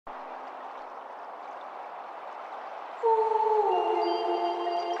Your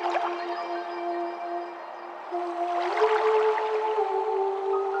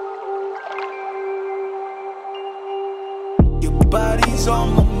body's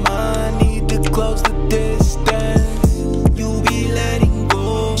on my mind, need to close the distance. You be letting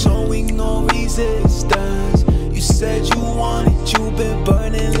go, showing no resistance. You said you wanted, you've been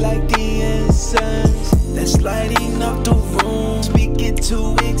burning like the incense that's lighting up the room, speaking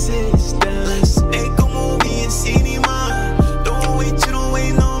to existence. Make a movie in cinema, don't wait, you don't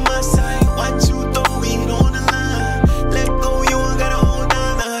wait on my side. Watch you throw it on the line, let go, you ain't gotta hold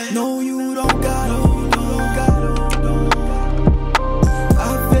on. No, you don't gotta hold on.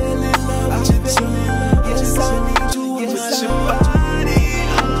 I fell in love with you too. Yes, I need you in my life.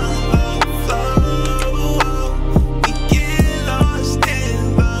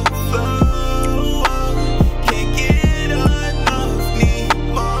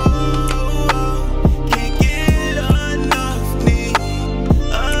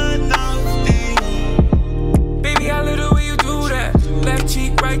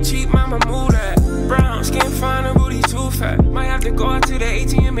 Right cheek, mama move that. Brown skin fine and booty too fat. Might have to go out to the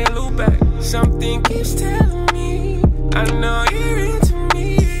ATM and loop back. Something keeps telling me I know you're into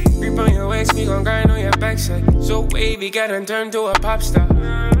me. Grip on your waist, we gon' grind on your backside. So wavy, got him turned to a pop star.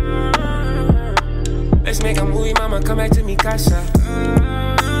 Let's make a movie, mama, come back to me, casa.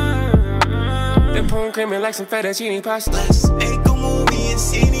 Then poem creaming like some fettuccine pasta. Let's make a movie in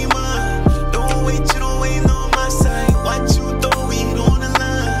cinema. Don't wait, you don't wait on my side. Watch you throw it on the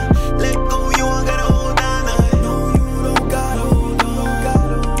line. Let go, you ain't gotta hold on. No, you don't gotta hold on.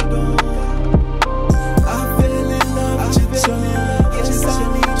 I fell in love with you too. Yes, I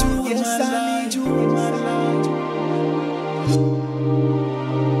need you. Yes, I need you in my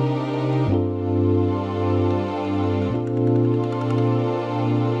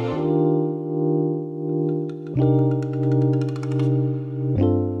life.